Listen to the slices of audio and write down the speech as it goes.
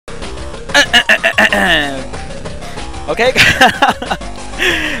Okay,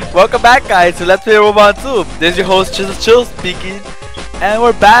 welcome back, guys, to Let's Play Robopon 2. This is your host, Chill speaking, and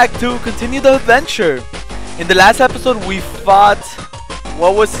we're back to continue the adventure. In the last episode, we fought,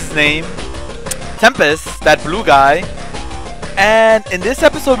 what was his name? Tempest, that blue guy. And in this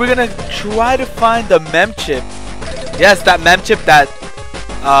episode, we're gonna try to find the mem chip. Yes, that mem chip that,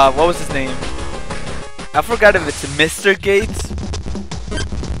 what was his name? I forgot if it's Mr. Gates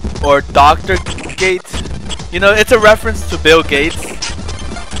or Dr. Gates. You know, it's a reference to Bill Gates.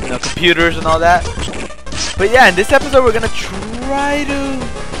 You know, computers and all that. But yeah, in this episode, we're gonna try to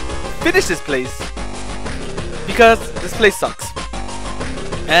finish this place. Because this place sucks.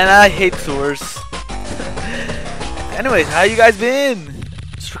 And I hate sewers. Anyways, how you guys been?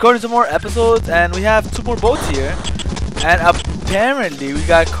 Just recording some more episodes, and we have 2 more boats here. And apparently, we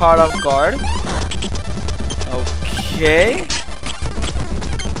got caught off guard. Okay.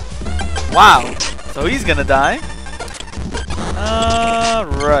 Wow. So he's gonna die.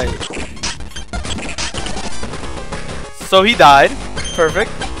 Right. So he died.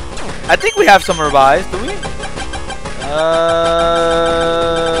 Perfect. I think we have some revives, do we?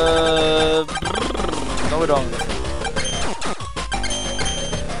 No, we don't.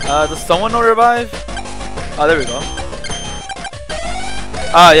 Does someone know revive? Oh, there we go.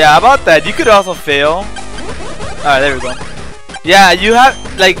 Oh, yeah, about that. You could also fail. Alright, there we go. Yeah, you have,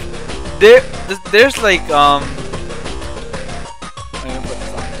 like, there's like,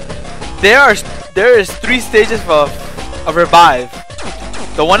 there is 3 stages of revive.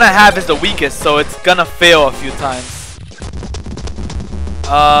 The one I have is the weakest, so it's gonna fail a few times.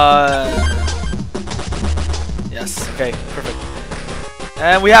 Yes, okay, perfect.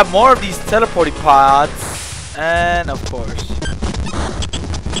 And we have more of these teleporting pods, and of course.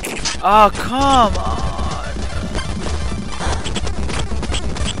 Oh, come on.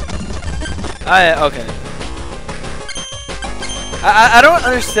 Okay. I don't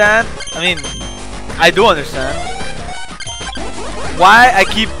understand. I mean, I do understand why I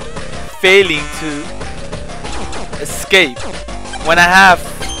keep failing to escape when I have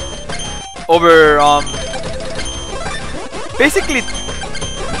over basically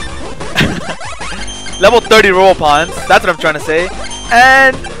level 30 Robopons. That's what I'm trying to say.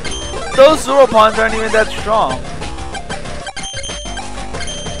 And those Robopons aren't even that strong.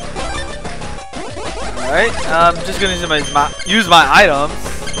 Alright, I'm just gonna use my items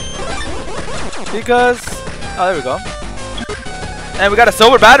because, oh, there we go. And we got a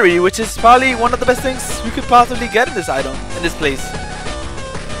silver battery, which is probably one of the best things we could possibly get in this item, in this place.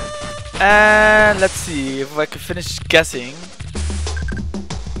 And let's see if I can finish guessing.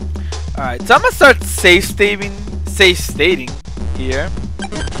 Alright, so I'm gonna start safe stating here,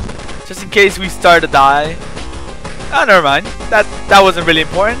 just in case we start to die. Oh, never mind. That wasn't really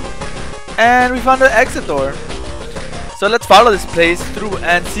important. And we found the exit door. So let's follow this place through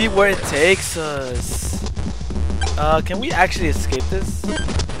and see where it takes us. Can we actually escape this?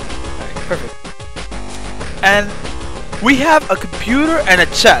 Alright, perfect. And we have a computer and a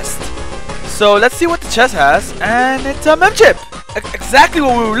chest. So let's see what the chest has. And it's a mem chip. Exactly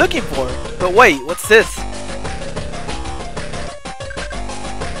what we were looking for. But wait, what's this?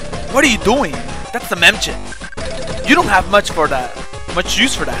 What are you doing? That's the mem chip. You don't have much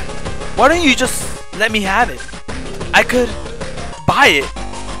use for that. Why don't you just let me have it? I could buy it.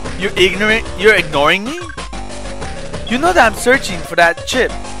 You're ignorant? You're ignoring me? You know that I'm searching for that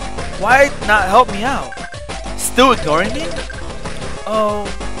chip. Why not help me out? Still ignoring me? Oh,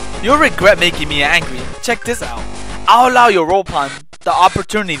 you'll regret making me angry. Check this out. I'll allow your Robopon the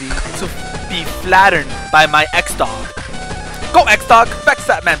opportunity to be flattered by my XDog. Go XDog, fetch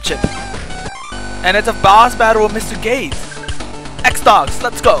that mem chip. And it's a boss battle with Mr. Gates. XDogs,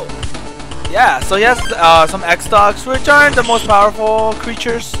 let's go. Yeah, so he has some XDogs, which aren't the most powerful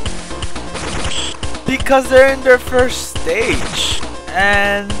creatures because they're in their first stage.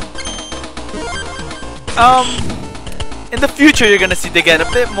 And in the future you're gonna see they get a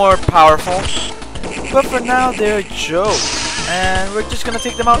bit more powerful. But for now they're a joke. And we're just gonna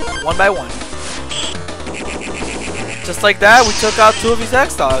take them out one by one. Just like that, we took out 2 of his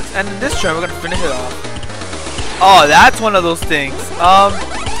XDogs. And in this turn we're gonna finish it off. Oh, that's one of those things.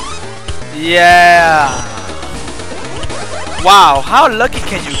 Yeah. Wow, how lucky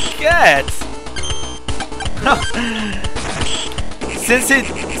can you get? Since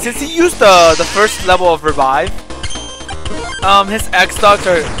he used the first level of revive, his XDogs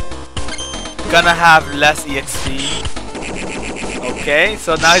are gonna have less EXP. Okay,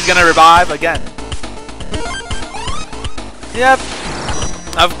 so now he's gonna revive again. Yep,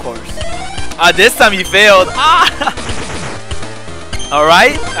 of course. This time he failed. Ah!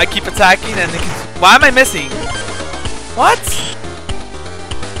 Alright, I keep attacking and why am I missing? What?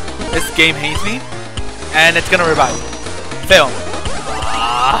 This game hates me. And it's gonna revive. Fail.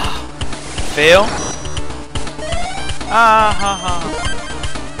 Fail.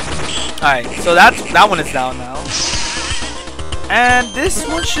 Alright, so that one is down now. And this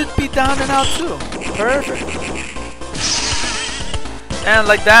one should be down and out too. Perfect. And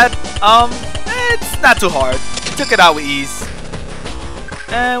like that, it's not too hard. We took it out with ease.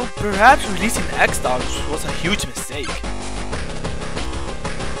 And perhaps releasing XDogs was a huge mistake.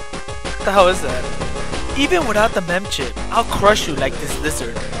 What the hell is that? Even without the mem chip, I'll crush you like this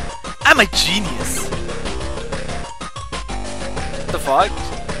lizard. I'm a genius. What the fuck?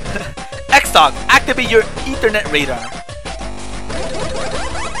 XDog, activate your Ethernet radar.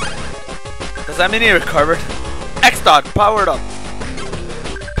 Does that mean he recovered? XDog, powered up.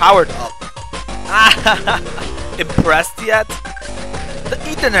 Powered up. Impressed yet? The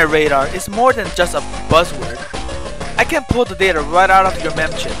Ethernet radar is more than just a buzzword. I can pull the data right out of your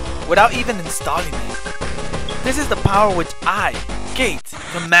mem chip without even installing it. This is the power which I, Gate,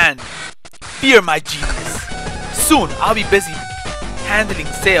 command. Fear my genius. Soon I'll be busy handling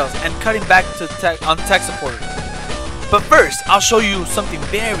sales and cutting back to on tech support. But first, I'll show you something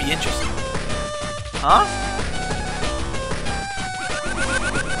very interesting. Huh?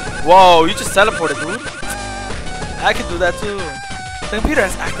 Whoa, you just teleported, dude. I can do that too. The computer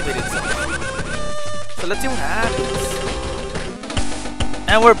has activated itself. So let's see what happens.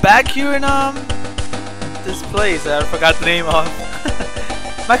 And we're back here in this place that I forgot the name of.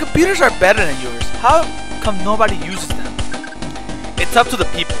 My computers are better than yours. How come nobody uses them? It's up to the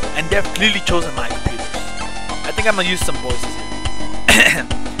people, and they've clearly chosen my computers. I think I'm gonna use some voices here.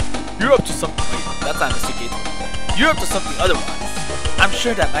 You're up to something. Wait, that's not Mr. Gates. You're up to something otherwise. I'm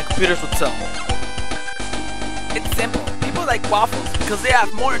sure that my computers would sell. It's simple. People like waffles because they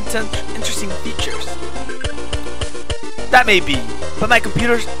have more interesting features. That may be, but my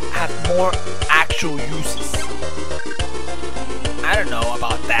computers have more actual uses. I don't know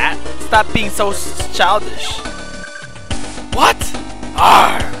about that. Stop being so childish. What?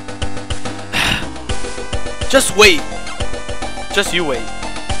 Arr! Just wait. Just you wait.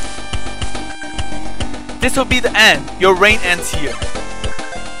 This will be the end. Your reign ends here.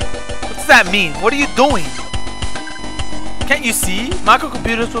 What does that mean? What are you doing? Can't you see?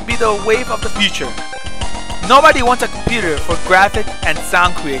 Microcomputers will be the wave of the future. Nobody wants a computer for graphic and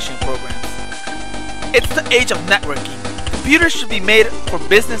sound creation programs. It's the age of networking. Computers should be made for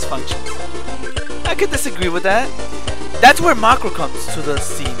business functions. I could disagree with that. That's where macro comes to the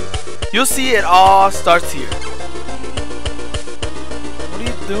scene. You'll see it all starts here. What are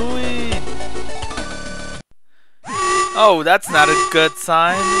you doing? Oh, that's not a good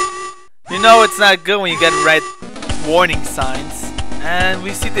sign. You know it's not good when you get red warning signs. And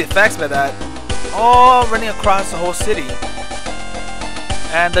we see the effects by that. All running across the whole city.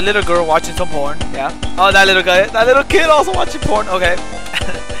 And the little girl watching some porn. Yeah. Oh, that little guy. That little kid also watching porn. Okay.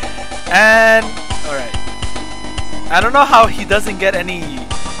 And alright. I don't know how he doesn't get any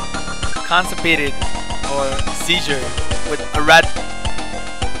constipated or seizure with a red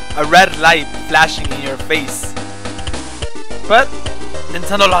light flashing in your face. But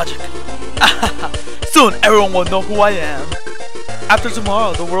Nintendo logic. Soon everyone will know who I am. After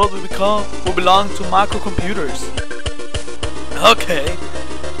tomorrow, the world will belong to microcomputers. Okay,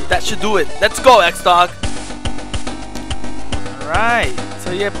 that should do it. Let's go, XDog. Alright,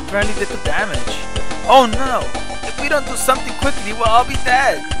 so you apparently did the damage. Oh no! If we don't do something quickly, we'll all be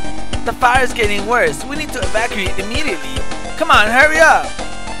dead. The fire is getting worse. We need to evacuate immediately. Come on, hurry up!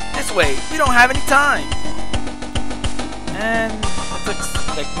 This way, we don't have any time. And it looks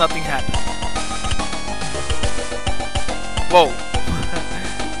like nothing happened. Whoa.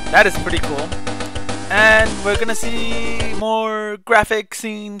 That is pretty cool. And we're gonna see more graphic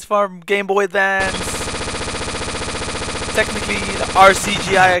scenes from Game Boy Advance. Technically, the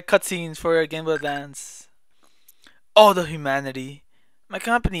RCGI cutscenes for Game Boy Advance. Oh, the humanity. My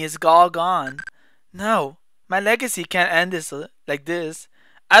company is all gone. No, my legacy can't end this like this.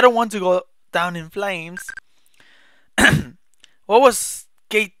 I don't want to go down in flames. What was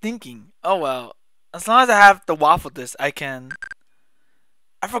Gate thinking? Oh well, as long as I have the waffle disc, I can.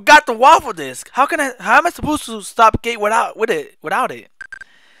 I forgot the waffle disc. How am I supposed to stop Gate without it? Without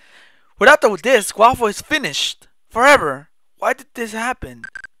the disc, waffle is finished forever. Why did this happen?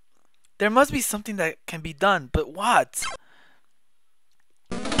 There must be something that can be done, but what?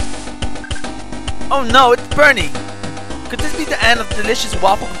 Oh no, it's burning. Could this be the end of delicious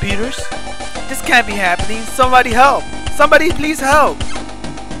waffle computers? This can't be happening. Somebody help! Somebody please help!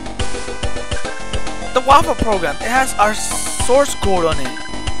 The waffle program, it has our source code on it.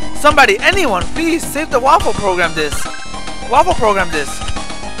 Somebody, anyone, please save the waffle program disk. Waffle program disk.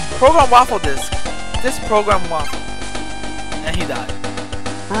 Program waffle disk. This program waffle. And he died.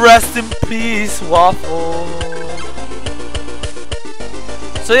 Rest in peace, waffle.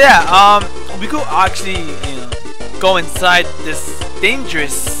 So yeah, we could actually, go inside this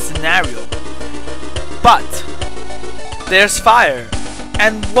dangerous scenario. But there's fire.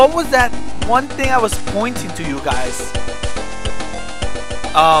 And what was that one thing I was pointing to you guys?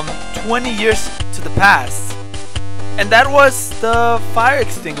 20 years to the past. And that was the fire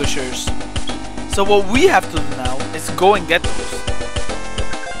extinguishers. So what we have to do now is go and get those.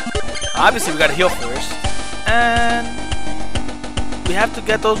 Obviously we gotta heal first. And we have to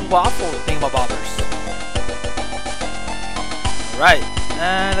get those waffle thingamabobbers. Alright,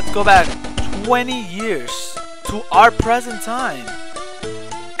 and let's go back 20 years to our present time.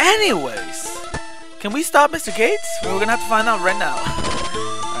 Anyways, can we stop Mr. Gates? We're gonna have to find out right now.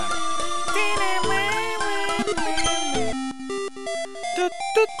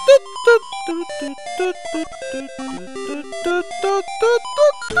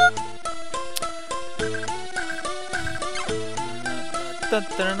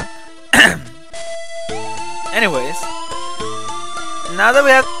 Anyways, now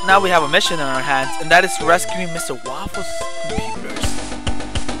we have a mission in our hands, and that is rescuing Mr. Waffle's computers.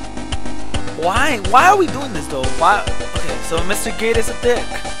 Why are we doing this though? Why? Okay, so Mr. Gate is a dick.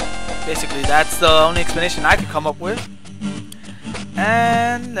 Basically, that's the only explanation I can come up with.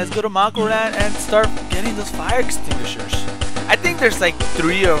 And let's go to Mongoland and start getting those fire extinguishers. I think there's like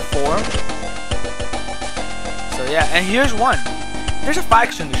 3 or 4. So yeah, and here's one. There's a fire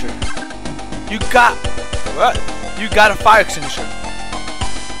extinguisher. You got what? You got a fire extinguisher.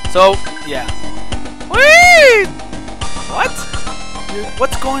 So yeah. Wait! What?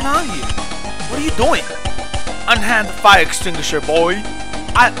 What's going on here? What are you doing? Unhand the fire extinguisher, boy.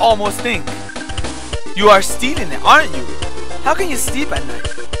 I almost think you are stealing it, aren't you? How can you sleep at night?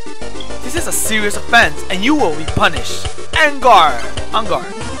 This is a serious offense and you will be punished. En garde. On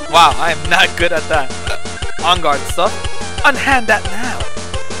guard. Wow, I am not good at that. On guard stuff. Unhand that now.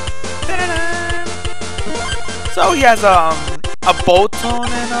 So he has a bow-tone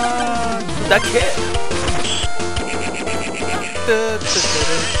and that kid.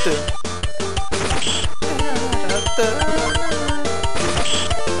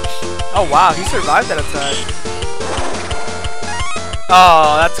 Oh wow, he survived that attack.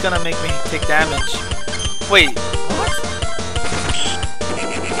 Oh, that's gonna make me take damage. Wait, what?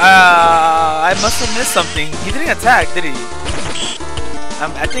 I must have missed something. He didn't attack, did he?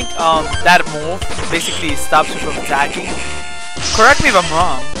 I think that move basically stops you from attacking. Correct me if I'm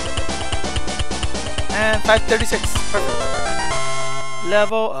wrong. And 536, perfect.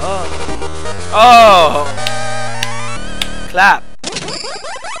 Level up. Oh, clap.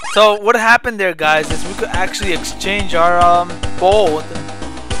 So what happened there, guys, is we could actually exchange our gold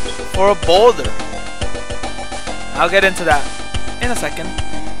for a boulder. I'll get into that in a second.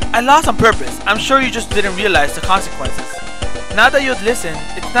 I lost on purpose. I'm sure you just didn't realize the consequences. Now that you'd listen,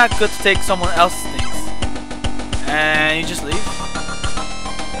 it's not good to take someone else's things. And you just leave.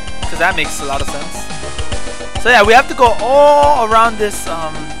 Because that makes a lot of sense. So yeah, we have to go all around this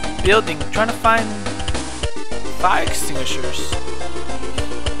building trying to find fire extinguishers.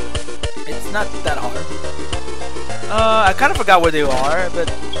 It's not that hard. I kind of forgot where they are, but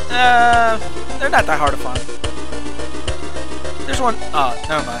they're not that hard to find. There's one. Oh,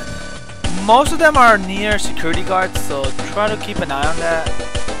 never mind. Most of them are near security guards, so try to keep an eye on that.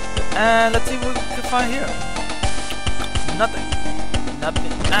 And let's see what we can find here. Nothing.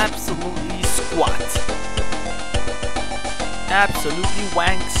 Nothing. Absolutely squat. Absolutely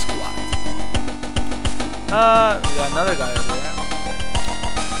wank squat. We got another guy over there.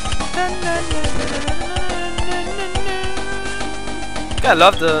 I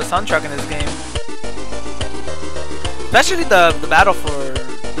love the soundtrack in this game. Especially the battle for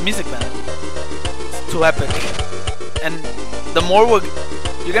the music battle. It's too epic. And the more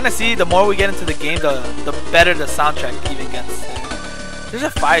you're gonna see, the more we get into the game, the better the soundtrack even gets. There's a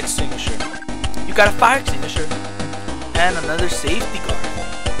fire extinguisher. You got a fire extinguisher and another safety guard.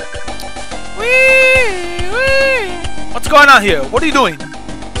 Whee! Whee! What's going on here? What are you doing?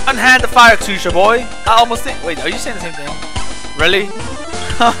 Unhand the fire extinguisher, boy. I almost think. Wait, are you saying the same thing? Really?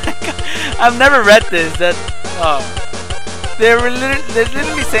 Oh my god! I've never read this. They're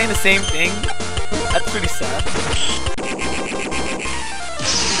literally saying the same thing. That's pretty sad.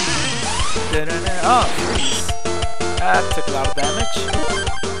 Oh, freeze. That took a lot of damage.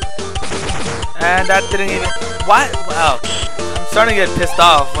 And that didn't even... What? Wow. I'm starting to get pissed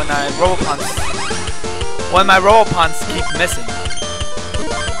off when Robopon when my Robopons keep missing.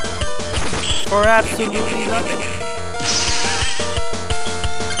 For absolutely nothing.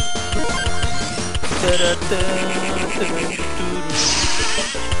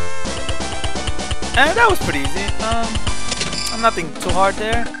 And that was pretty easy. Nothing too hard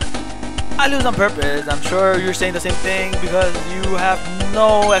there. I lose on purpose. I'm sure you're saying the same thing because you have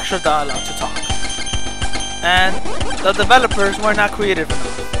no extra dialogue to talk. And the developers were not creative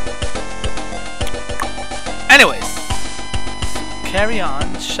enough. Anyways, carry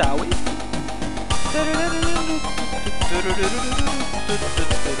on, shall we?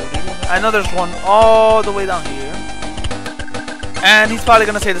 I know there's one all the way down here. And he's probably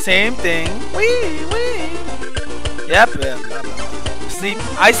gonna say the same thing. Wee, wee. Yep, sleep.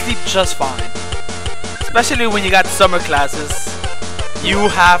 I sleep just fine. Especially when you got summer classes. You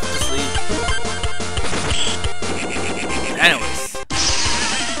have to sleep. Anyways.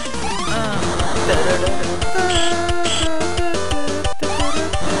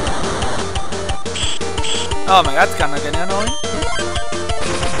 Oh my god, that's kinda getting annoying.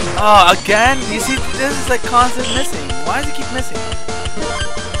 Oh, again? You see, this is like constant missing. Why does it keep missing?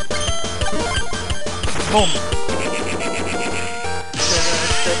 Boom.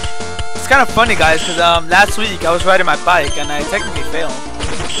 It's kind of funny, guys, because last week I was riding my bike and I technically failed.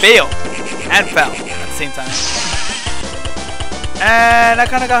 And fell at the same time. And I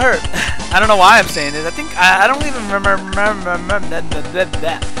kind of got hurt. I don't know why I'm saying this. I think I don't even remember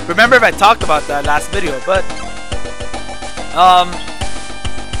if I talked about that last video, but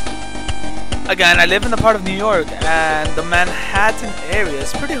again, I live in the part of New York, and the Manhattan area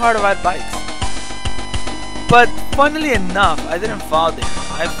is pretty hard to ride bikes. But funnily enough, I didn't fall there.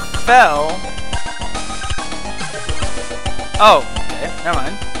 I fell. Oh, okay, never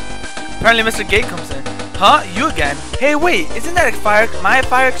mind. Apparently, Mr. Gate comes in. Huh? You again? Hey, wait! Isn't that my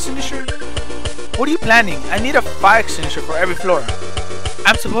fire extinguisher? What are you planning? I need a fire extinguisher for every floor.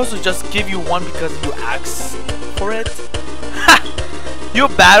 I'm supposed to just give you one because you asked for it? Ha! You'll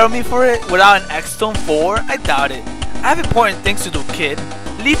battle me for it without an X-Stone 4? I doubt it. I have important things to do, kid.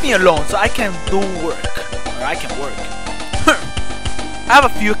 Leave me alone so I can do work. Or I can work. I have a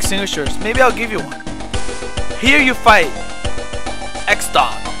few extinguishers. Maybe I'll give you one. Here you fight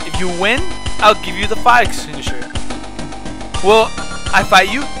XDogs. If you win, I'll give you the fire extinguisher. Well, I fight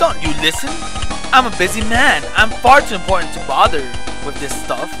you? Don't you listen? I'm a busy man. I'm far too important to bother with this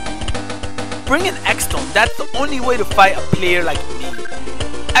stuff. Bring an X-Stone. That's the only way to fight a player like me.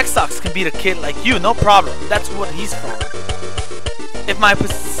 XDogs can beat a kid like you, no problem. That's what he's for. If my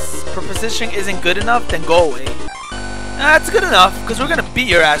proposition isn't good enough, then go away. That's good enough, because we're gonna beat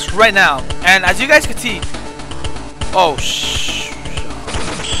your ass right now. And as you guys can see, oh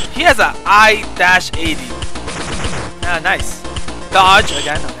he has a I-80. Ah, nice. Dodge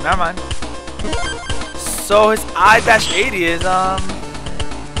again. Okay, never mind. So his I-80 is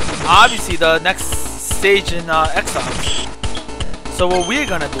obviously the next stage in XDogs. So what we're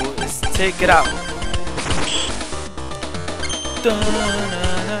gonna do is take it out.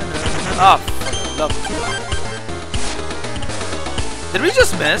 Oh, love it. Did we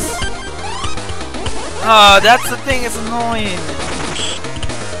just miss? Oh, that's the thing, it's annoying.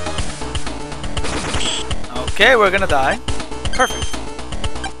 Okay, we're gonna die. Perfect.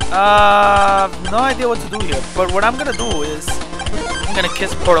 No idea what to do here, but what I'm gonna do is I'm gonna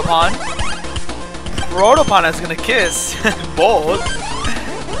kiss Robopon. Robopon is gonna kiss Bold,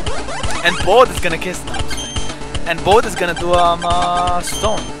 and Bold is gonna kiss and Bold is gonna do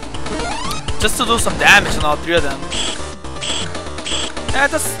Stone, just to do some damage on all three of them. Yeah,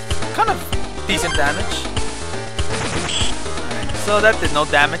 that's kind of decent damage. Alright, so that did no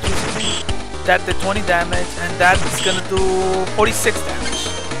damage basically. That did 20 damage, and that's gonna do 46 damage.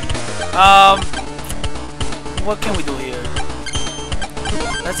 What can we do here?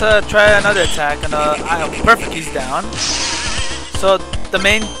 Let's try another attack, and perfect, he's down. So the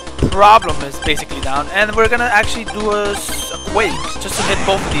main problem is basically down, and we're gonna actually do a quake just to hit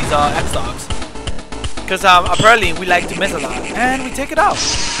both of these XDogs, because apparently we like to miss a lot, and we take it out.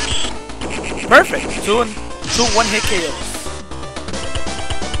 Perfect, two one-hit KOs.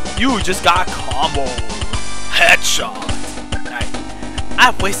 You just got combo headshot. Alright,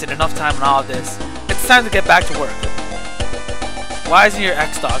 I've wasted enough time on all of this. It's time to get back to work. Why isn't your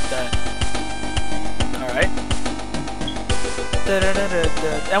XDog dead? Alright.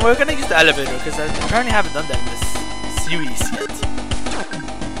 And we're gonna use the elevator because I apparently haven't done that in this series yet.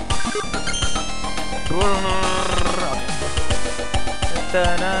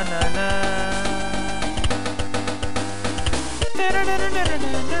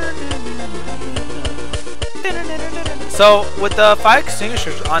 So with the fire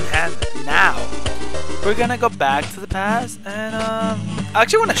extinguishers on hand now, we're gonna go back to the past, and I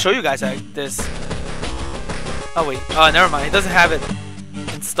actually want to show you guys like this. Oh wait, oh never mind, it doesn't have it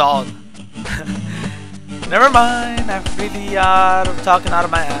installed. Never mind, I'm really talking out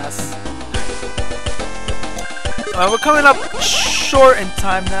of my ass. We're coming up short in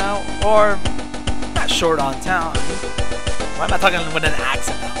time now, or not short on time. Why am I talking with an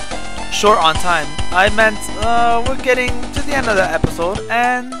accent now? Short on time. I meant we're getting to the end of the episode,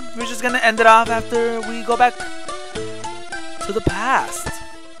 and we're just gonna end it off after we go back to the past.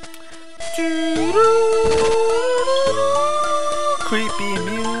 Creepy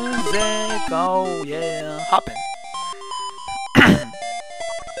music, oh yeah, hopping.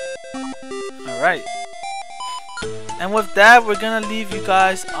 Alright. And with that, we're gonna leave you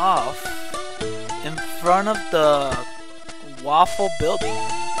guys off in front of the waffle building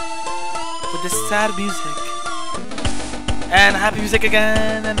with this sad music. And happy music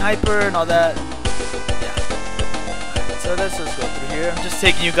again, and hyper and all that. Yeah. Alright, so let's just go through here. I'm just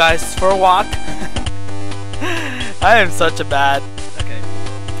taking you guys for a walk. I am such a bad. Okay.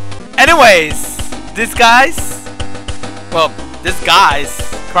 Anyways, this guy's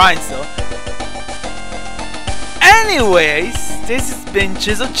crying still. Anyways, this has been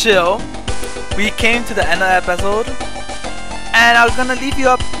Chisel Chill. We came to the end of the episode, and I'm gonna leave you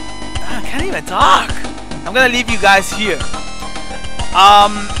up. I can't even talk. I'm gonna leave you guys here.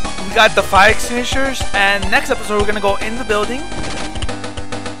 We got the fire extinguishers, and next episode we're gonna go in the building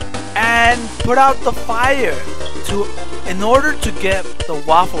and put out the fire in order to get the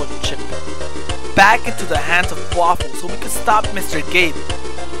waffle chip back into the hands of Waffle, so we can stop Mr. Gabe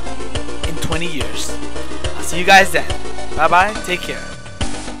in 20 years. I'll see you guys then. Bye bye. Take care.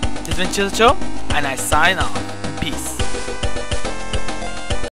 This has been Chill, and I sign off. Peace.